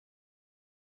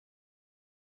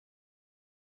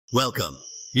Welcome.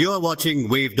 You are watching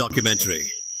Wave Documentary.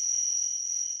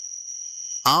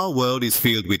 Our world is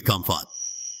filled with comfort.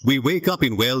 We wake up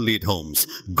in well-lit homes.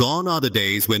 Gone are the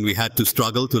days when we had to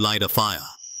struggle to light a fire.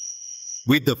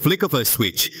 With the flick of a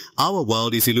switch, our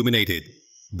world is illuminated.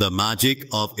 The magic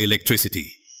of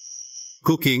electricity.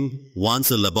 Cooking,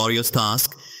 once a laborious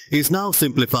task, is now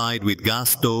simplified with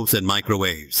gas stoves and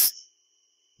microwaves.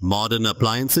 Modern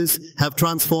appliances have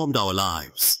transformed our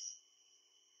lives.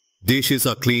 Dishes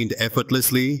are cleaned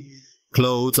effortlessly,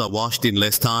 clothes are washed in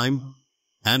less time,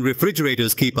 and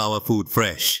refrigerators keep our food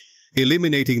fresh,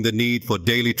 eliminating the need for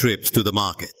daily trips to the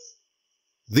market.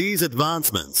 These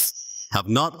advancements have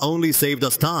not only saved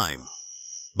us time,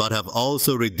 but have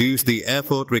also reduced the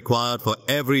effort required for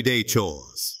everyday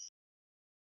chores.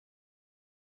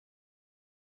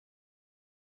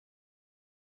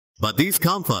 But these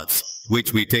comforts,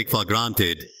 which we take for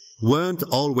granted, weren't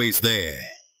always there.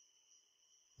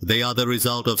 They are the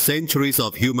result of centuries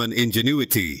of human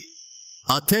ingenuity,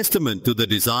 a testament to the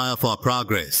desire for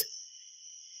progress.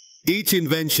 Each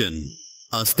invention,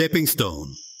 a stepping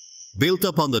stone, built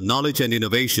upon the knowledge and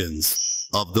innovations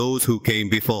of those who came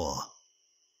before.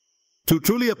 To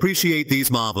truly appreciate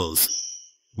these marvels,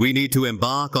 we need to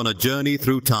embark on a journey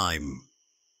through time.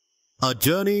 A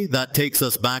journey that takes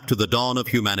us back to the dawn of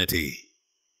humanity,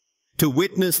 to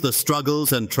witness the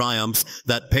struggles and triumphs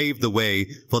that paved the way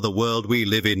for the world we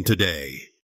live in today.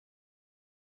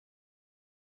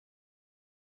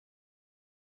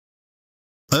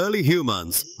 Early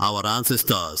humans, our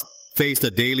ancestors, faced a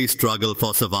daily struggle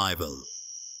for survival.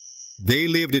 They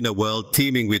lived in a world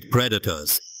teeming with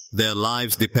predators, their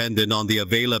lives dependent on the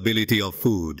availability of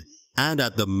food and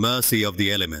at the mercy of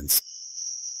the elements.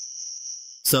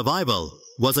 Survival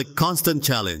was a constant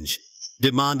challenge,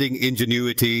 demanding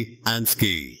ingenuity and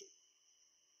skill.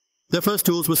 Their first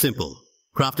tools were simple,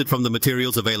 crafted from the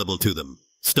materials available to them: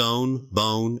 stone,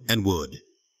 bone, and wood.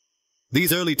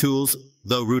 These early tools,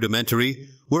 though rudimentary,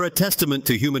 were a testament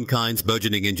to humankind's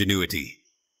burgeoning ingenuity.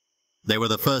 They were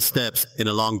the first steps in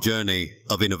a long journey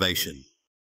of innovation.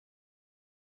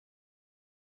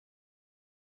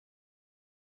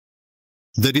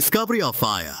 The discovery of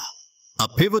fire, a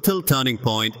pivotal turning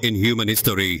point in human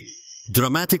history,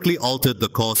 dramatically altered the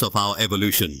course of our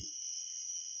evolution.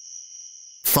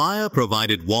 Fire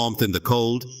provided warmth in the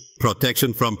cold,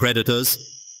 protection from predators,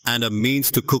 and a means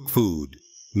to cook food,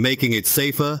 making it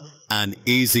safer and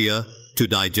easier to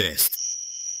digest.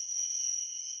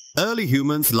 Early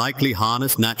humans likely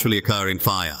harnessed naturally occurring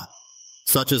fire,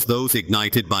 such as those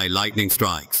ignited by lightning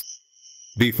strikes,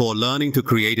 before learning to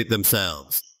create it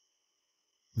themselves.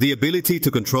 The ability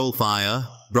to control fire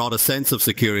brought a sense of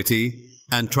security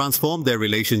and transformed their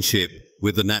relationship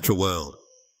with the natural world.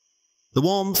 The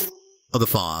warmth of the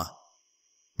fire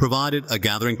provided a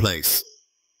gathering place,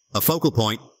 a focal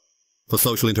point for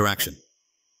social interaction.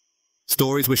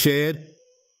 Stories were shared,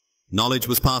 knowledge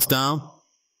was passed down,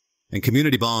 and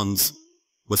community bonds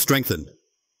were strengthened.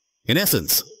 In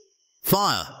essence,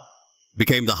 fire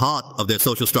became the heart of their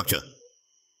social structure.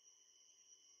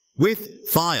 With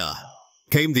fire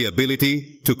came the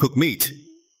ability to cook meat,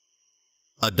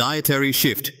 a dietary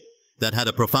shift that had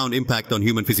a profound impact on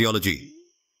human physiology.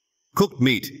 Cooked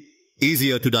meat,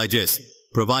 easier to digest,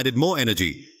 provided more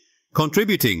energy,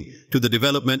 contributing to the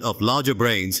development of larger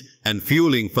brains and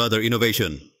fueling further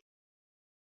innovation.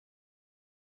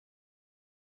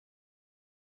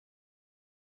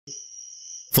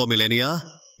 For millennia,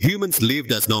 humans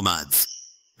lived as nomads,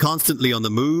 constantly on the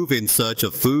move in search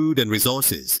of food and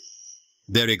resources.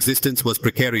 Their existence was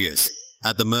precarious,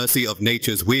 at the mercy of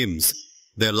nature's whims,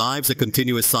 their lives a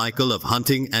continuous cycle of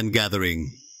hunting and gathering.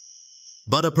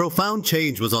 But a profound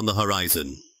change was on the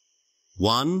horizon,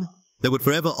 one that would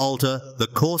forever alter the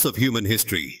course of human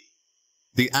history: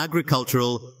 the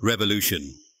agricultural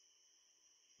revolution.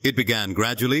 It began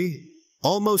gradually,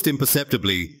 almost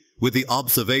imperceptibly, with the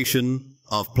observation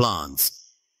of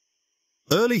plants.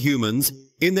 Early humans,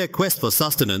 in their quest for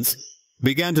sustenance,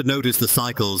 began to notice the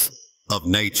cycles of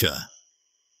nature.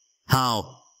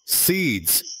 How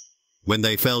seeds, when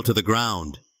they fell to the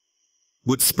ground,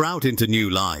 would sprout into new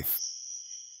life,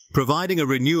 providing a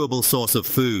renewable source of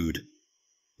food.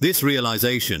 This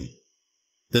realization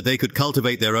that they could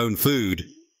cultivate their own food,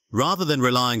 rather than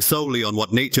relying solely on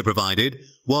what nature provided,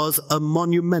 was a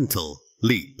monumental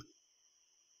leap.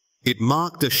 It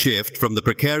marked a shift from the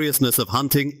precariousness of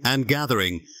hunting and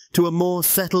gathering to a more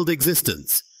settled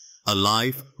existence, a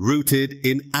life rooted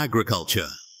in agriculture.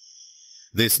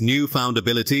 This newfound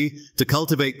ability to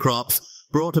cultivate crops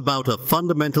brought about a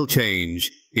fundamental change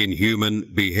in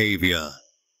human behavior.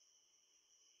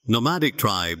 Nomadic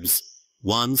tribes,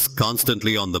 once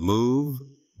constantly on the move,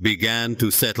 began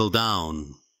to settle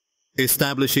down,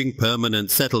 establishing permanent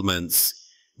settlements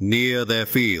near their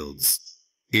fields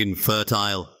in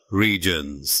fertile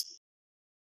regions.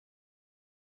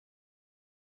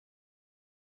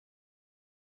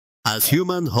 As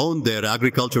humans honed their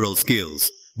agricultural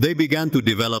skills, they began to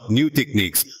develop new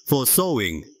techniques for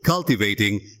sowing,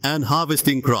 cultivating, and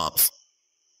harvesting crops.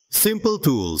 Simple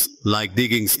tools like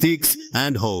digging sticks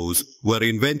and hoes were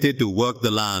invented to work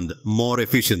the land more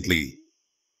efficiently.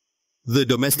 The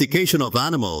domestication of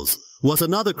animals was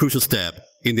another crucial step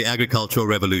in the agricultural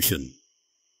revolution.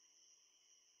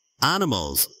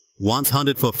 Animals, once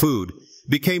hunted for food,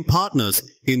 became partners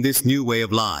in this new way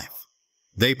of life.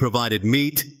 They provided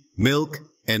meat, milk,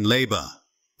 and labor,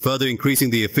 further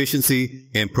increasing the efficiency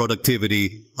and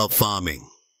productivity of farming.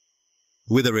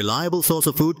 With a reliable source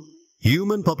of food,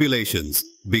 human populations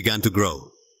began to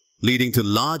grow, leading to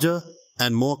larger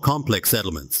and more complex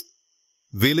settlements.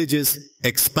 Villages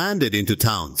expanded into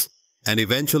towns and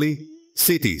eventually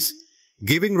cities,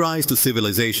 giving rise to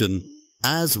civilization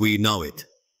as we know it.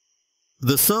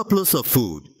 The surplus of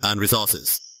food and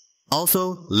resources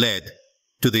also led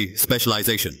to the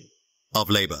specialization of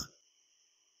labor.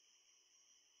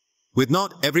 With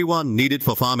not everyone needed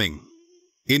for farming,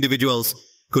 individuals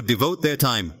could devote their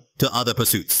time to other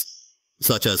pursuits,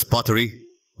 such as pottery,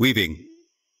 weaving,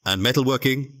 and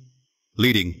metalworking,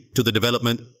 leading to the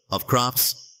development of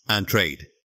crafts and trade.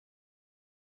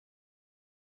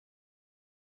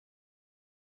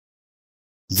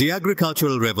 The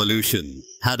agricultural revolution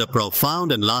had a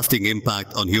profound and lasting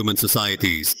impact on human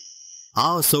societies,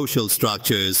 our social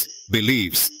structures,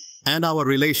 beliefs, and our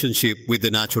relationship with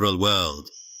the natural world.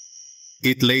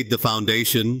 It laid the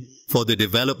foundation for the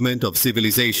development of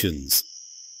civilizations.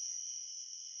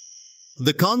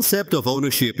 The concept of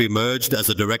ownership emerged as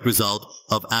a direct result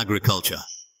of agriculture.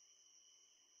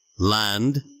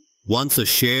 Land, once a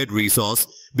shared resource,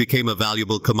 became a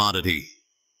valuable commodity,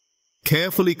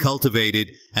 carefully cultivated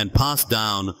and passed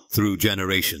down through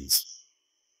generations.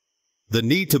 The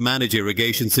need to manage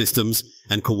irrigation systems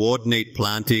and coordinate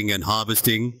planting and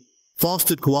harvesting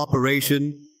fostered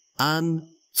cooperation and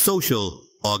social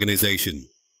organization.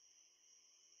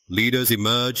 Leaders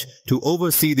emerged to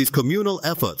oversee these communal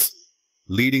efforts,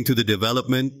 leading to the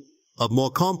development of more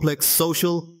complex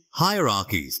social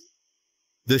hierarchies.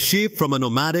 The shift from a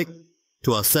nomadic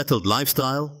to a settled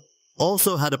lifestyle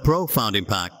also had a profound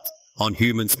impact on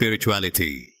human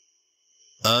spirituality.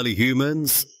 Early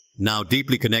humans, now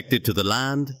deeply connected to the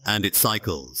land and its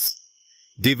cycles,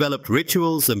 developed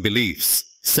rituals and beliefs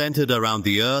centered around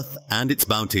the earth and its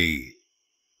bounty,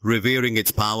 revering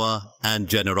its power and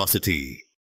generosity.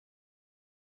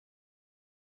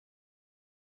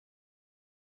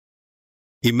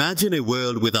 Imagine a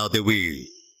world without the wheel,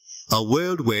 a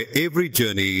world where every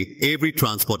journey, every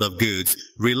transport of goods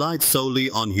relied solely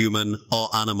on human or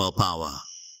animal power.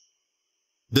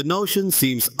 The notion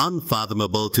seems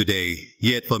unfathomable today,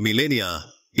 yet for millennia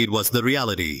it was the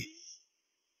reality.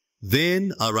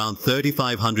 Then, around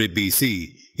 3500 BC,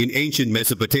 in ancient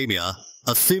Mesopotamia,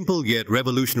 a simple yet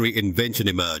revolutionary invention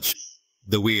emerged: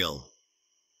 the wheel.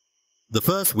 The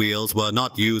first wheels were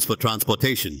not used for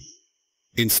transportation.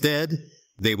 Instead,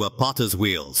 they were potter's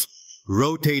wheels,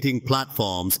 rotating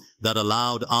platforms that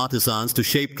allowed artisans to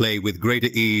shape clay with greater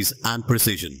ease and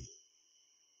precision.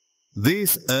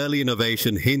 This early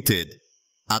innovation hinted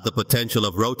at the potential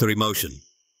of rotary motion,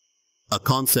 a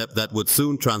concept that would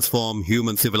soon transform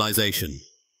human civilization.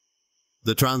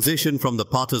 The transition from the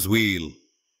potter's wheel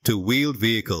to wheeled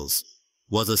vehicles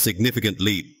was a significant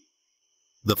leap.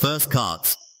 The first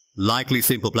carts, likely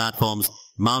simple platforms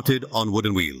mounted on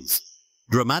wooden wheels,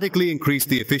 dramatically increased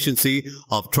the efficiency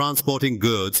of transporting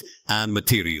goods and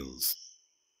materials.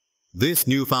 This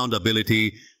newfound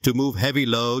ability to move heavy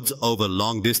loads over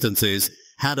long distances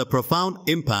had a profound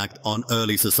impact on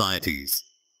early societies.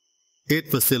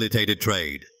 It facilitated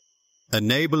trade,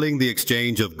 enabling the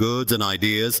exchange of goods and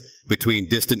ideas between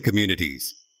distant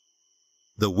communities.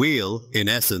 The wheel, in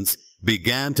essence,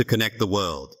 began to connect the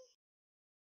world.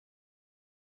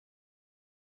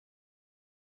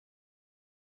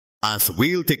 As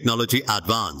wheel technology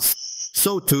advanced,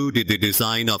 so too did the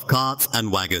design of carts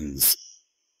and wagons.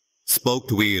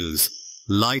 Spoked wheels,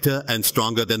 lighter and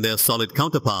stronger than their solid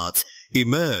counterparts,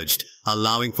 emerged,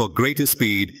 allowing for greater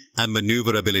speed and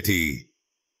maneuverability.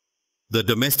 The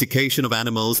domestication of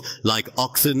animals like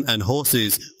oxen and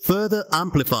horses further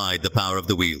amplified the power of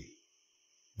the wheel.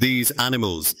 These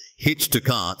animals, hitched to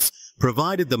carts,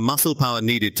 provided the muscle power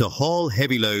needed to haul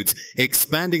heavy loads,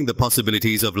 expanding the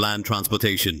possibilities of land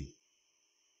transportation.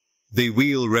 The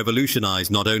wheel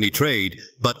revolutionized not only trade,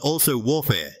 but also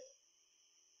warfare.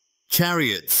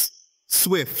 Chariots,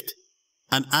 swift,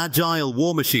 and agile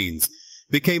war machines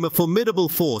became a formidable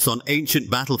force on ancient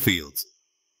battlefields,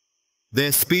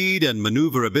 their speed and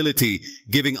maneuverability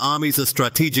giving armies a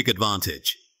strategic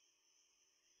advantage.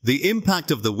 The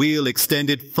impact of the wheel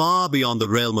extended far beyond the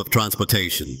realm of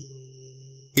transportation.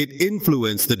 It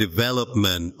influenced the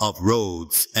development of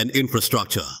roads and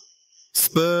infrastructure,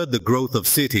 spurred the growth of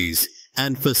cities,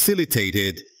 and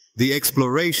facilitated the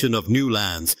exploration of new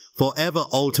lands, forever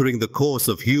altering the course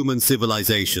of human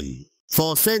civilization.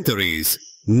 For centuries,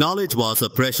 knowledge was a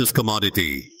precious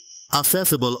commodity,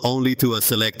 accessible only to a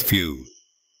select few.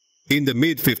 In the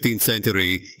mid-15th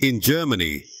century, in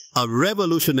Germany, a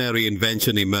revolutionary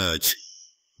invention emerged,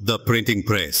 the printing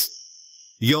press.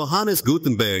 Johannes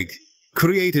Gutenberg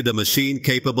created a machine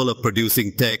capable of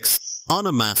producing text on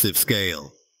a massive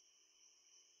scale.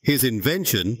 His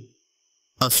invention,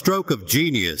 a stroke of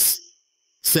genius,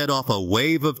 set off a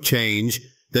wave of change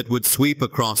that would sweep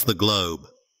across the globe.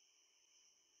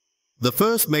 The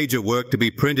first major work to be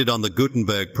printed on the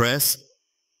Gutenberg press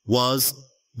was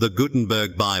the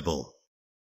Gutenberg Bible.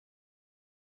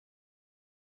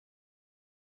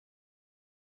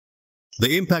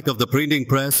 The impact of the printing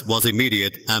press was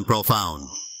immediate and profound.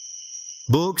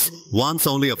 Books, once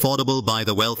only affordable by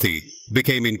the wealthy,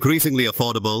 became increasingly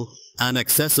affordable and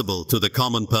accessible to the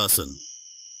common person.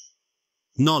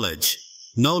 Knowledge,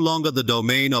 no longer the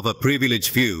domain of a privileged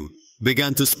few,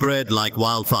 began to spread like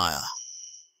wildfire.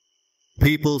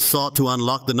 People sought to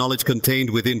unlock the knowledge contained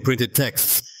within printed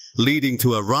texts, leading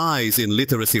to a rise in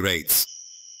literacy rates.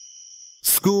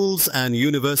 Schools and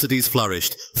universities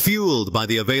flourished, fueled by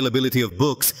the availability of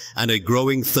books and a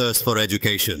growing thirst for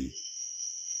education.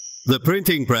 The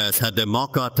printing press had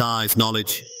democratized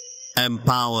knowledge,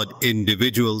 empowered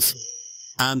individuals,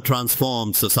 and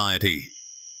transformed society.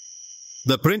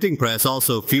 The printing press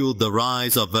also fueled the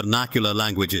rise of vernacular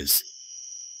languages.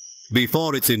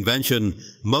 Before its invention,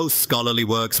 most scholarly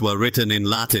works were written in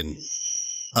Latin,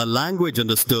 a language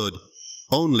understood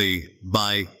only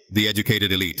by the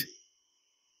educated elite.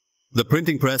 The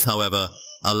printing press, however,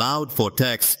 allowed for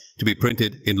texts to be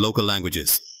printed in local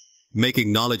languages,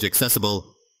 making knowledge accessible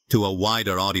to a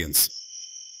wider audience.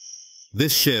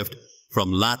 This shift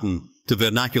from Latin to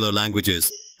vernacular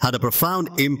languages had a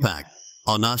profound impact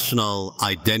on national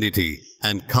identity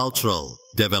and cultural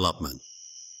development.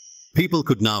 People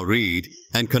could now read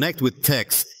and connect with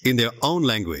texts in their own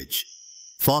language,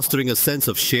 fostering a sense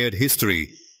of shared history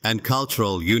and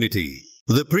cultural unity.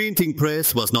 The printing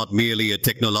press was not merely a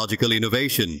technological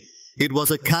innovation, it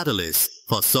was a catalyst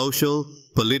for social,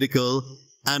 political,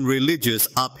 and religious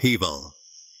upheaval.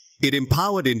 It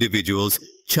empowered individuals,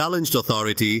 challenged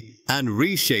authority, and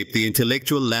reshaped the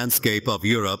intellectual landscape of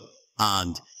Europe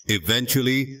and,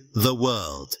 eventually, the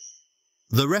world.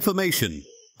 The Reformation,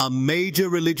 a major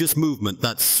religious movement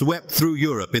that swept through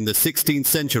Europe in the 16th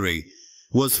century,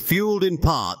 was fueled in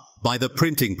part by the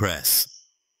printing press.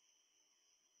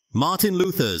 Martin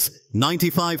Luther's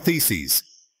 95 Theses,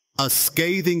 a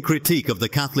scathing critique of the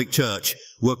Catholic Church,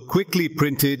 were quickly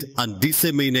printed and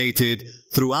disseminated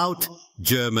throughout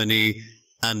Germany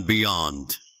and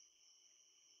beyond.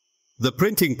 The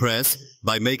printing press,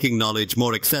 by making knowledge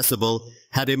more accessible,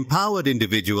 had empowered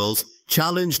individuals,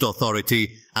 challenged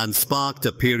authority, and sparked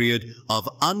a period of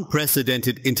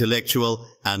unprecedented intellectual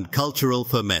and cultural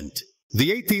ferment.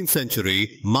 The 18th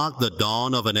century marked the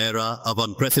dawn of an era of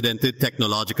unprecedented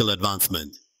technological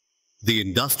advancement, the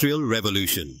Industrial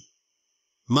Revolution.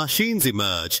 Machines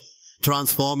emerged,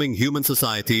 transforming human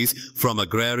societies from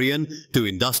agrarian to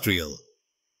industrial.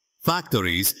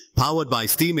 Factories, powered by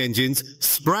steam engines,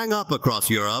 sprang up across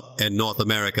Europe and North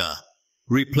America,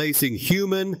 replacing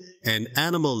human and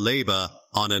animal labor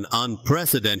on an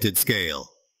unprecedented scale.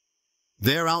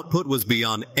 Their output was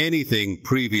beyond anything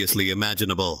previously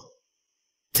imaginable.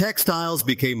 Textiles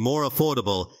became more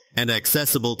affordable and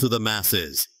accessible to the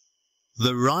masses.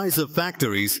 The rise of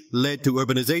factories led to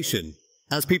urbanization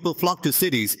as people flocked to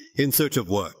cities in search of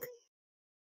work.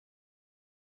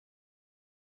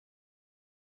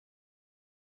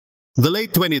 The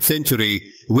late 20th century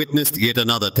witnessed yet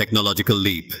another technological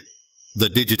leap, the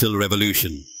digital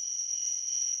revolution.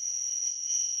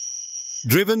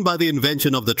 Driven by the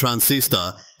invention of the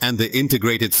transistor and the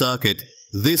integrated circuit,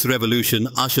 this revolution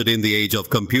ushered in the age of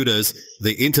computers,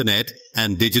 the internet,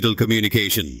 and digital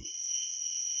communication.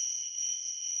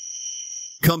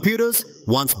 Computers,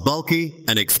 once bulky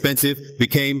and expensive,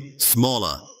 became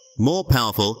smaller, more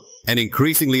powerful, and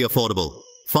increasingly affordable,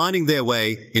 finding their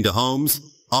way into homes,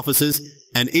 offices,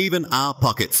 and even our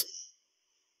pockets.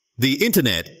 The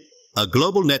internet, a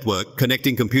global network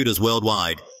connecting computers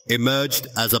worldwide, emerged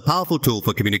as a powerful tool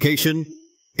for communication,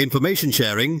 information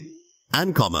sharing,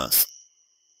 and commerce.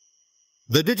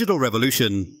 The digital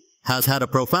revolution has had a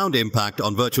profound impact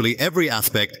on virtually every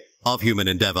aspect of human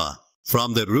endeavor,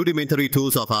 from the rudimentary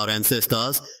tools of our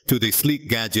ancestors to the sleek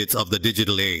gadgets of the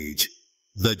digital age.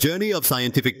 The journey of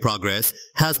scientific progress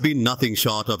has been nothing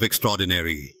short of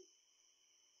extraordinary.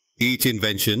 Each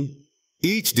invention,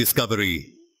 each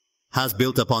discovery has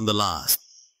built upon the last,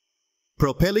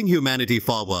 propelling humanity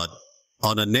forward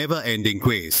on a never-ending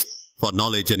quest for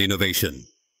knowledge and innovation.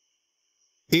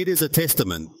 It is a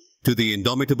testament to the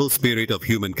indomitable spirit of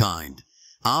humankind,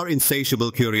 our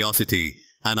insatiable curiosity,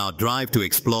 and our drive to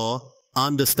explore,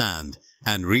 understand,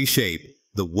 and reshape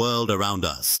the world around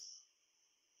us.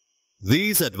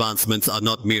 These advancements are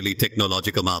not merely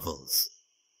technological marvels.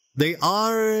 They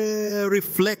are a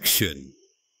reflection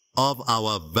of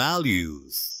our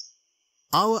values,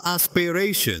 our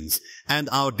aspirations, and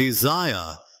our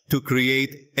desire to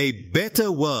create a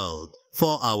better world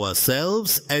for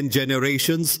ourselves and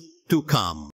generations to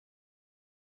come.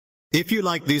 If you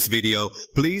like this video,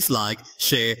 please like,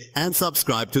 share, and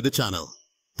subscribe to the channel.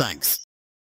 Thanks.